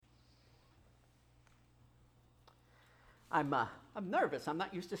I'm nervous. I'm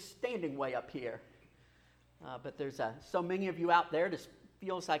not used to standing way up here. But there's so many of you out there, this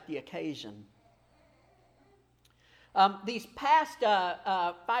feels like the occasion. These past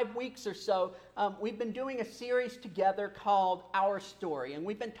 5 weeks or so, we've been doing a series together called Our Story. And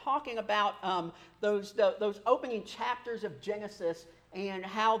we've been talking about those opening chapters of Genesis and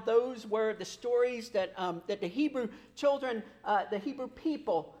how those were the stories that the Hebrew children, the Hebrew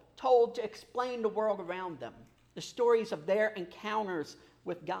people, told to explain the world around them. The stories of their encounters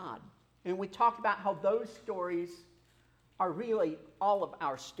with God. And we talked about how those stories are really all of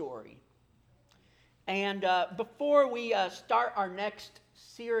our story. And before we start our next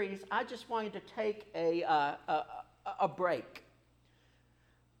series, I just wanted to take a break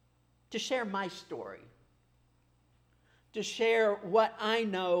to share my story, to share what I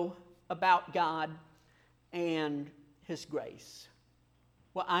know about God and His grace,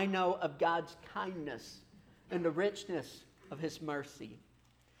 what I know of God's kindness and the richness of His mercy.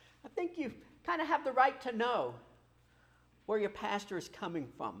 I think you kind of have the right to know where your pastor is coming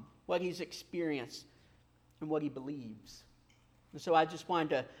from, what he's experienced, and what he believes. And so I just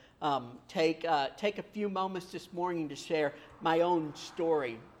wanted to take a few moments this morning to share my own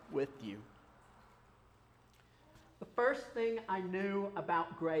story with you. The first thing I knew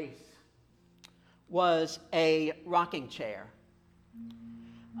about grace was a rocking chair.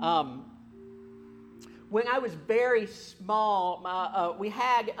 When I was very small, we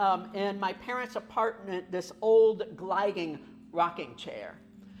had in my parents' apartment this old gliding rocking chair.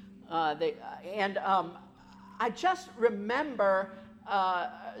 I just remember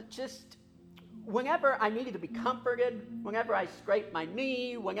just whenever I needed to be comforted, whenever I scraped my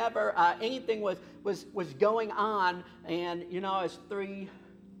knee, whenever anything was going on, and I was 3-4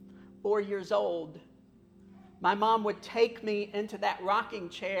 years old, my mom would take me into that rocking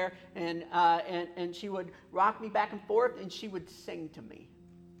chair, and she would rock me back and forth, and she would sing to me.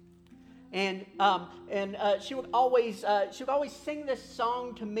 And she would always sing this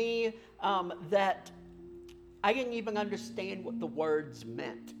song to me that I didn't even understand what the words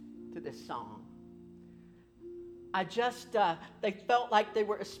meant to this song. I just they felt like they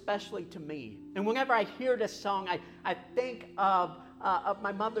were especially to me. And whenever I hear this song, I think of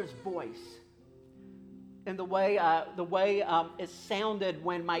my mother's voice. And the way it sounded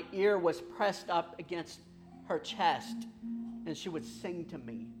when my ear was pressed up against her chest, and she would sing to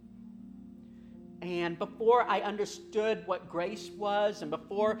me. And before I understood what grace was, and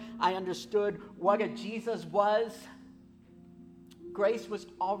before I understood what a Jesus was, grace was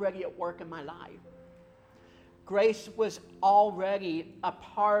already at work in my life. Grace was already a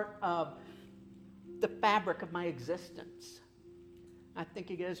part of the fabric of my existence. I think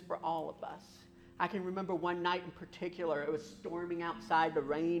it is for all of us. I can remember one night in particular, it was storming outside, the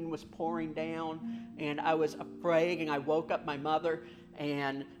rain was pouring down, and I was afraid, and I woke up my mother,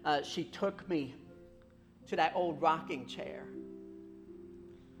 and she took me to that old rocking chair.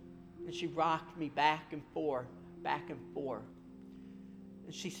 And she rocked me back and forth, back and forth.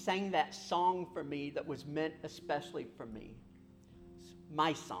 And she sang that song for me that was meant especially for me. It's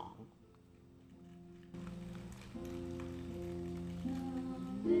my song.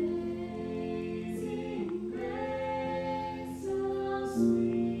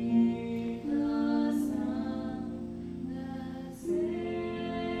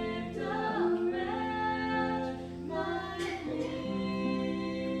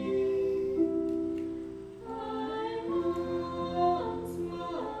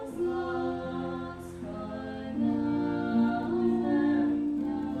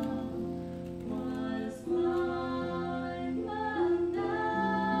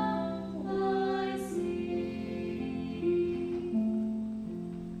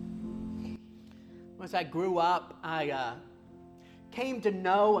 As I grew up, I came to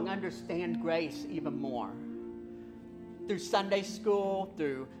know and understand grace even more. Through Sunday school,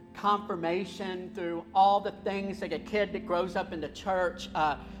 through confirmation, through all the things that a kid that grows up in the church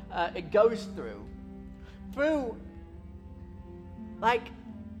it goes through. Through, like,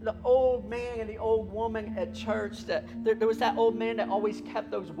 the old man and the old woman at church, that there was that old man that always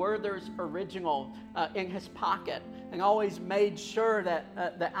kept those Werther's Original in his pocket and always made sure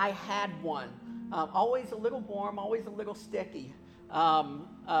that I had one. Always a little warm, always a little sticky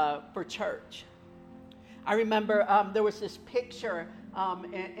for church. I remember there was this picture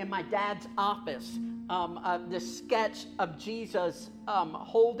in my dad's office, this sketch of Jesus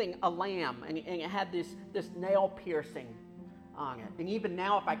holding a lamb, and it had this nail piercing on it. And even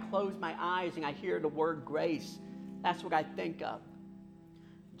now, if I close my eyes and I hear the word grace, that's what I think of.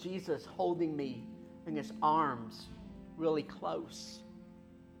 Jesus holding me in his arms really close.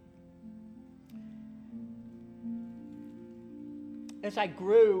 as I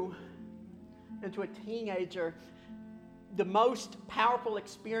grew into a teenager, the most powerful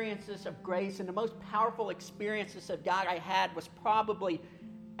experiences of grace and the most powerful experiences of God I had was probably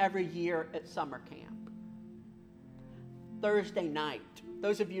every year at summer camp. Thursday night.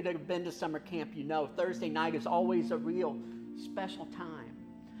 Those of you that have been to summer camp, you know Thursday night is always a real special time.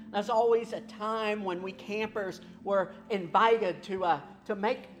 That's always a time when we campers were invited to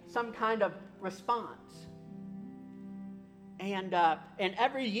make some kind of response. And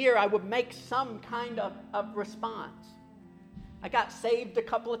every year I would make some kind of response. I got saved a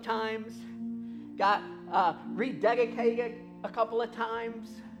couple of times, got rededicated a couple of times.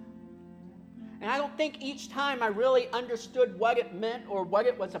 And I don't think each time I really understood what it meant or what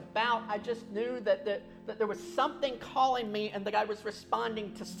it was about. I just knew that there was something calling me and that I was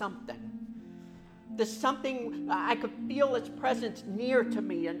responding to something. There's something, I could feel its presence near to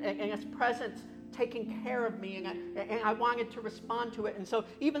me and its presence taking care of me, and I wanted to respond to it. And so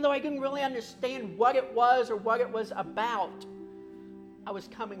even though I didn't really understand what it was or what it was about, I was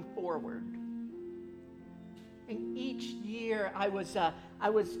coming forward. And each year I was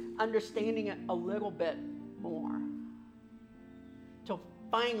understanding it a little bit more. Till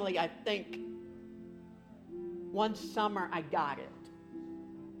finally, I think, one summer I got it.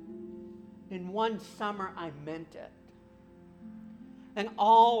 And one summer I meant it. And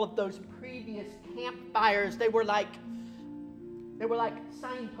all of those previous campfires, they were like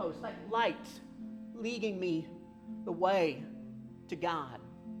signposts, like lights leading me the way to God.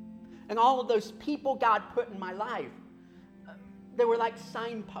 And all of those people God put in my life, they were like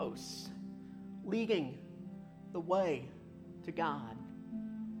signposts leading the way to God.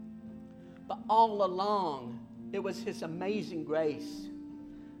 But all along, it was His amazing grace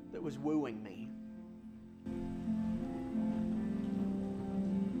that was wooing me.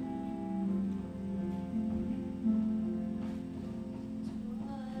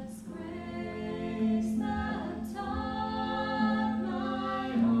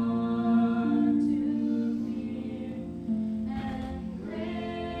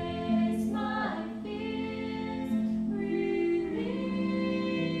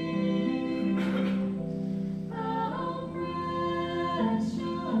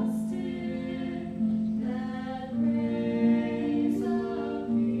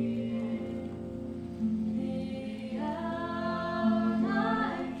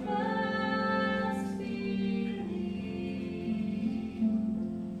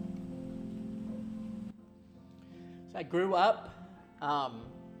 I grew up,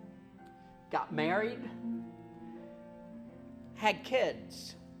 got married, had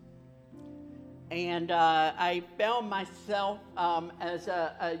kids, and I found myself as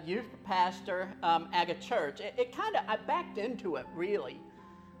a youth pastor at a church. I backed into it, really.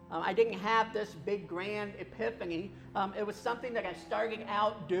 I didn't have this big grand epiphany. It was something that I started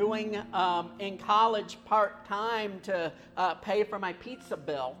out doing in college part-time to pay for my pizza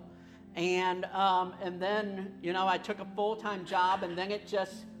bill. And then, I took a full-time job, and then it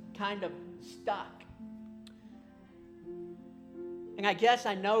just kind of stuck. And I guess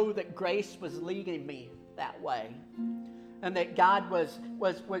I know that grace was leading me that way, and that God was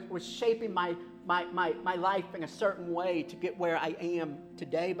shaping my life in a certain way to get where I am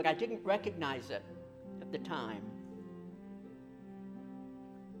today, but I didn't recognize it at the time.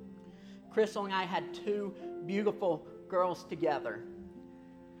 Crystal and I had two beautiful girls together,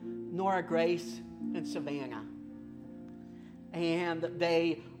 Nora Grace and Savannah. And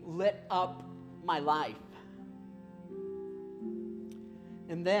they lit up my life.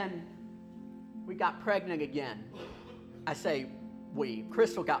 And then we got pregnant again. I say we.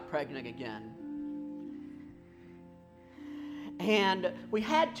 Crystal got pregnant again. And we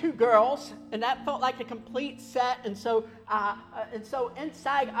had two girls, and that felt like a complete set. And so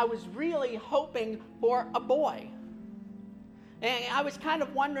inside, I was really hoping for a boy. And I was kind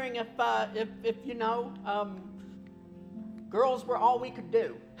of wondering if girls were all we could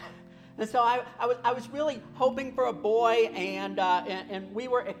do. And so I was really hoping for a boy, and we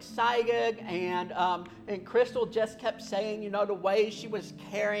were excited, and Crystal just kept saying, the way she was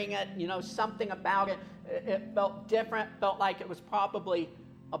carrying it, something about it, it felt different, felt like it was probably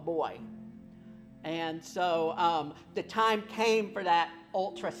a boy. And so the time came for that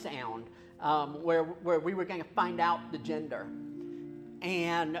ultrasound, where we were going to find out the gender.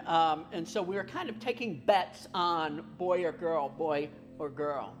 And so we were kind of taking bets on boy or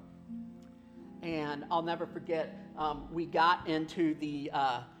girl. And I'll never forget, we got into the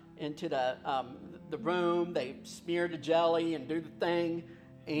room. They smeared the jelly and do the thing,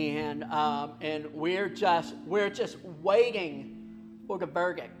 and we're just waiting for the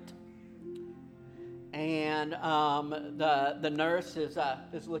verdict. And the nurse is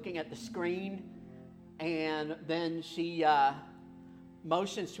looking at the screen, and then she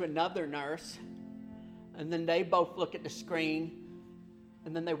motions to another nurse, and then they both look at the screen,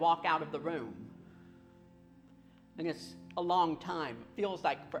 and then they walk out of the room. And it's a long time. It feels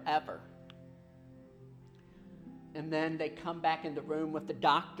like forever. And then they come back in the room with the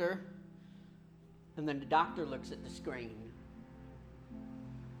doctor, and then the doctor looks at the screen.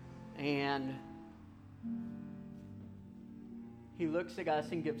 And he looks at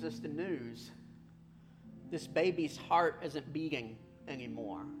us and gives us the news. This baby's heart isn't beating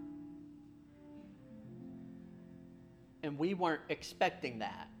anymore. And we weren't expecting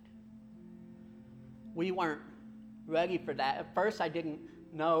that. We weren't ready for that. At first, I didn't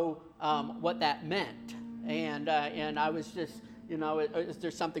know what that meant. And I was just, is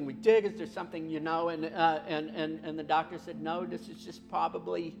there something we did? Is there something, and the doctor said, no, this is just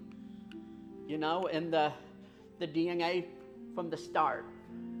probably, in the DNA from the start.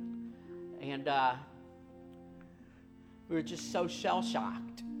 And we were just so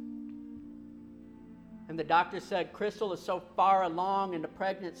shell-shocked. And the doctor said, Crystal is so far along in the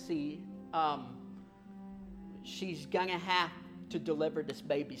pregnancy, she's going to have to deliver this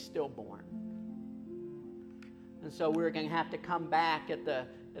baby stillborn. And so we're going to have to come back at the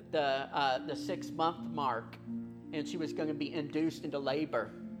 6-month mark, and she was going to be induced into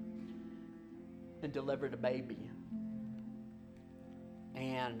labor and deliver the baby.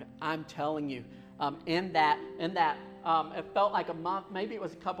 And I'm telling you, in that it felt like a month, maybe it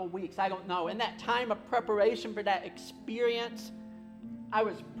was a couple weeks, I don't know. In that time of preparation for that experience, I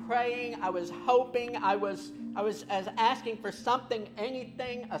was praying, I was hoping, I was as asking for something,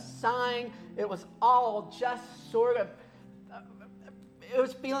 anything, a sign. It was all just sort of, it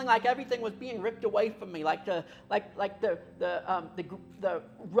was feeling like everything was being ripped away from me, like the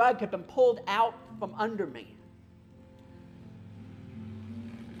rug had been pulled out from under me.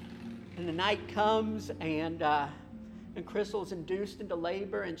 And the night comes, and Crystal's induced into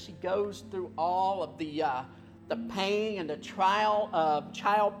labor, and she goes through all of the pain and the trial of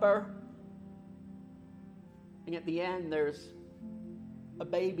childbirth. And at the end, there's a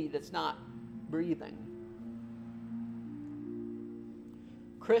baby that's not breathing.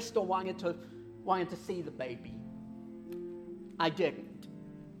 Crystal wanted to see the baby. I didn't.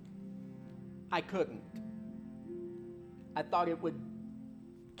 I couldn't. I thought it would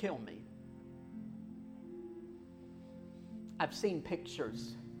kill me. I've seen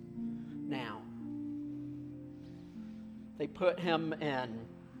pictures now. They put him in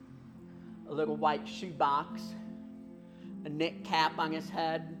a little white shoebox, a knit cap on his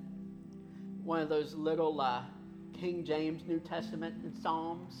head, one of those little King James New Testament and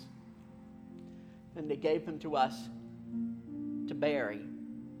Psalms, and they gave him to us to bury.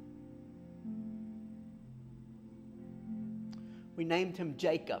 We named him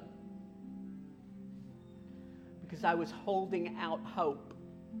Jacob because I was holding out hope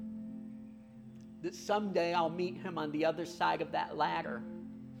that someday I'll meet him on the other side of that ladder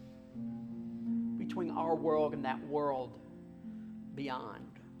between our world and that world beyond.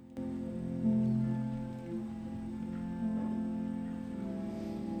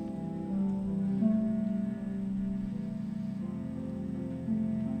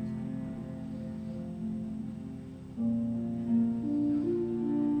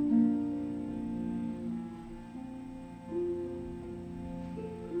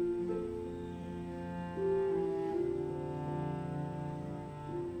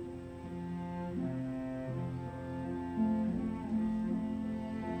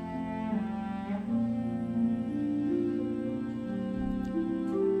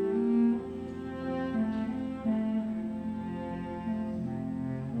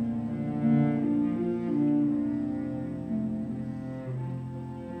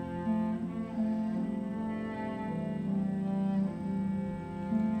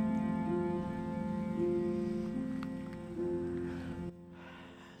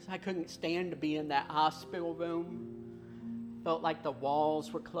 I couldn't stand to be in that hospital room. Felt like the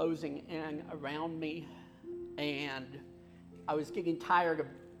walls were closing in around me, and I was getting tired of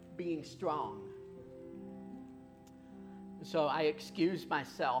being strong. So I excused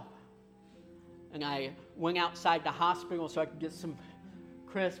myself, and I went outside the hospital so I could get some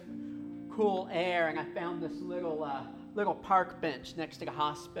crisp, cool air, and I found this little park bench next to the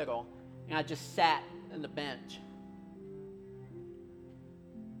hospital, and I just sat on the bench.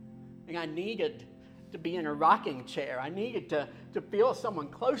 And I needed to be in a rocking chair. I needed to feel someone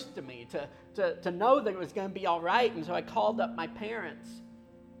close to me, to know that it was going to be all right. And so I called up my parents.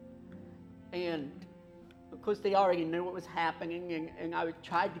 And of course, they already knew what was happening. And I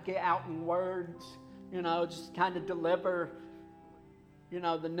tried to get out in words just kind of deliver,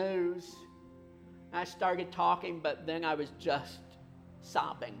 the news. I started talking, but then I was just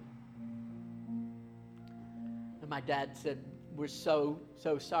sobbing. And my dad said, "We're so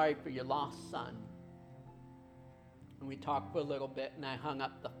sorry for your loss, son." And we talked for a little bit, and I hung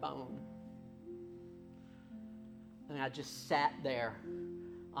up the phone. And I just sat there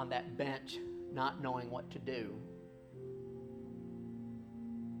on that bench, not knowing what to do.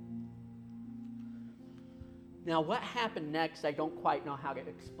 Now, what happened next, I don't quite know how to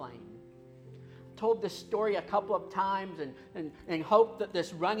explain. I told this story a couple of times and hoped that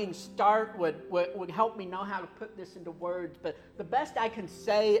this running start would help me know how to put this into words. But the best I can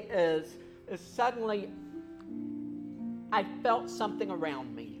say is suddenly I felt something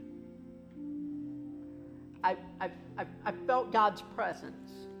around me. I felt God's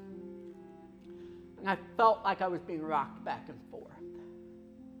presence. And I felt like I was being rocked back and forth.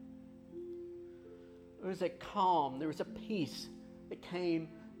 There was a calm, there was a peace that came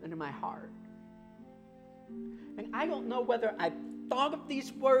into my heart. And I don't know whether I thought of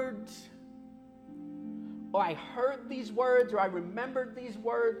these words, or I heard these words, or I remembered these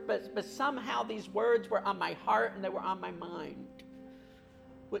words, but somehow these words were on my heart and they were on my mind.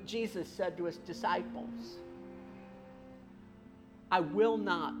 What Jesus said to his disciples: "I will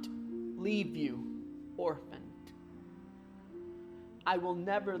not leave you orphaned. I will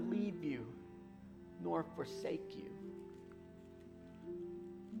never leave you nor forsake you."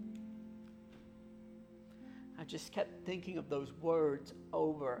 I just kept thinking of those words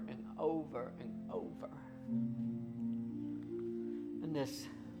over and over and over. And this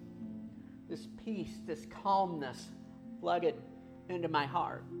peace, this calmness flooded into my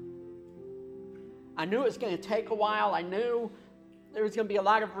heart. I knew it was going to take a while. I knew there was going to be a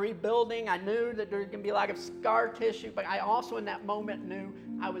lot of rebuilding. I knew that there was going to be a lot of scar tissue, but I also in that moment knew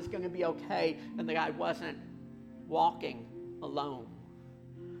I was going to be okay and that I wasn't walking alone.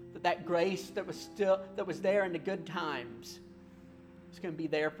 That grace that was there in the good times was going to be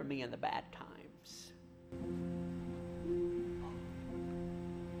there for me in the bad times.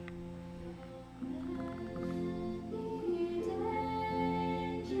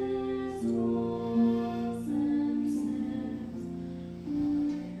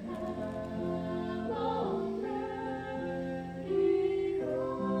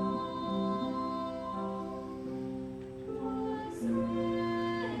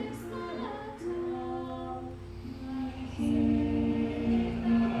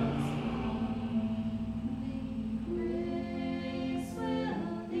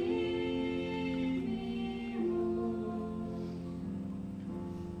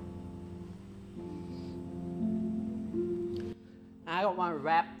 I don't want to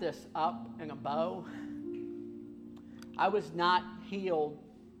wrap this up in a bow. I was not healed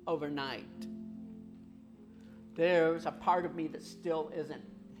overnight. There's a part of me that still isn't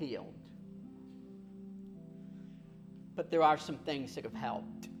healed. But there are some things that have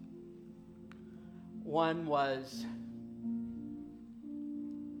helped. One was,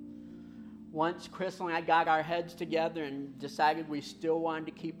 once Crystal and I got our heads together and decided we still wanted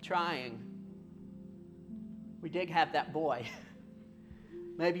to keep trying, we did have that boy.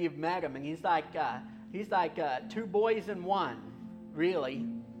 Maybe you've met him, and he's like two boys in one, really.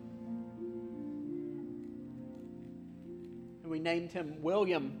 And we named him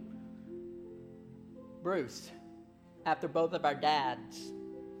William Bruce, after both of our dads.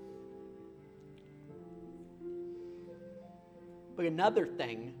 But another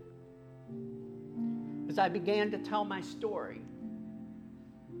thing is I began to tell my story.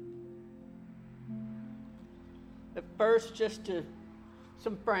 At first, just to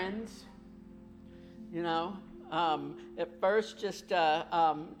some friends, at first just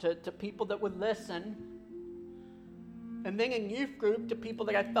to people that would listen, and then in youth group to people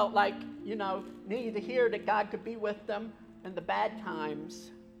that I felt like, needed to hear that God could be with them in the bad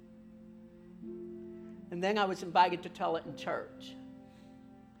times. And then I was invited to tell it in church.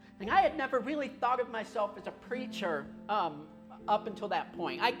 And I had never really thought of myself as a preacher up until that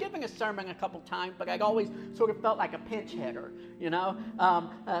point. I'd given a sermon a couple times, but I'd always sort of felt like a pinch hitter,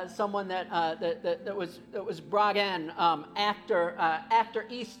 someone that was brought in after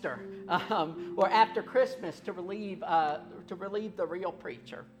Easter or after Christmas to relieve the real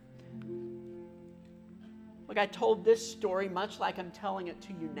preacher. Like I told this story much like I'm telling it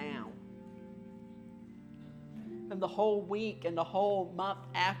to you now. And the whole week and the whole month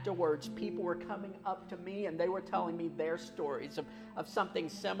afterwards, people were coming up to me and they were telling me their stories of something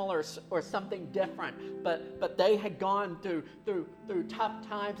similar or something different. But they had gone through tough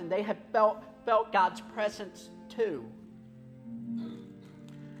times and they had felt God's presence too.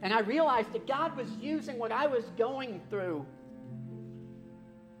 And I realized that God was using what I was going through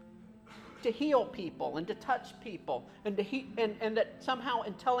to heal people and to touch people, and and that somehow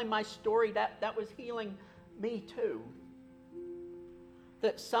in telling my story that was healing me too.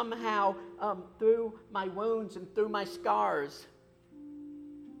 That somehow through my wounds and through my scars,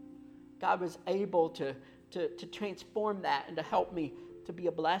 God was able to transform that and to help me to be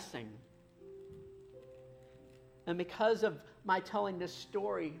a blessing. And because of my telling this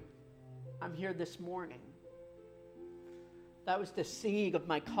story, I'm here this morning. That was the seed of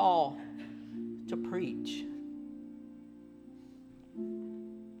my call to preach.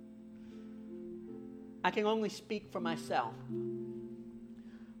 I can only speak for myself.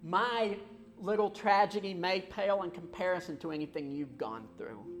 My little tragedy may pale in comparison to anything you've gone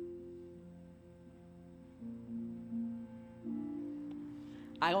through.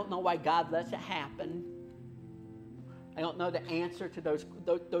 I don't know why God lets it happen. I don't know the answer to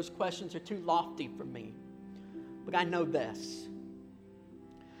those questions are too lofty for me. But I know this.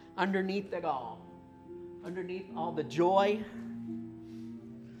 Underneath it all, underneath all the joy,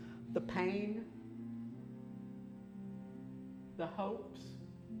 the pain, the hopes,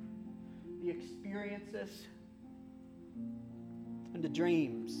 the experiences, and the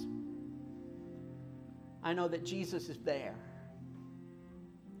dreams, I know that Jesus is there.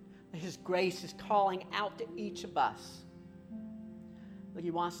 His grace is calling out to each of us. That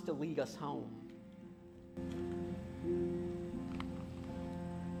He wants to lead us home.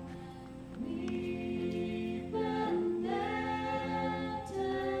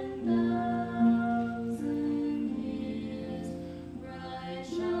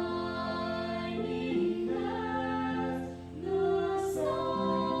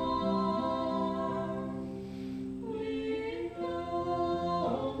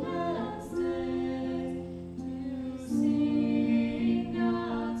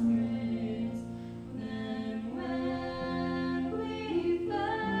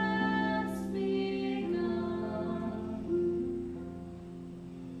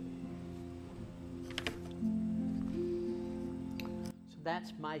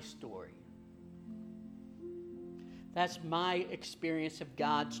 That's my story. That's my experience of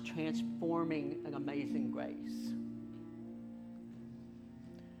God's transforming and amazing grace.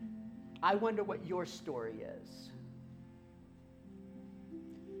 I wonder what your story is.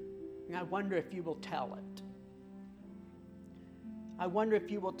 And I wonder if you will tell it. I wonder if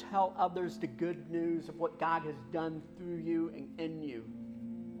you will tell others the good news of what God has done through you and in you,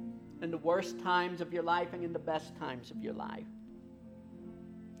 in the worst times of your life and in the best times of your life,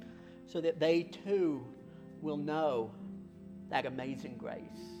 so that they too will know that amazing grace.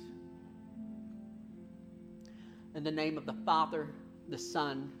 In the name of the Father, the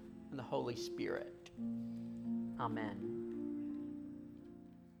Son, and the Holy Spirit. Amen.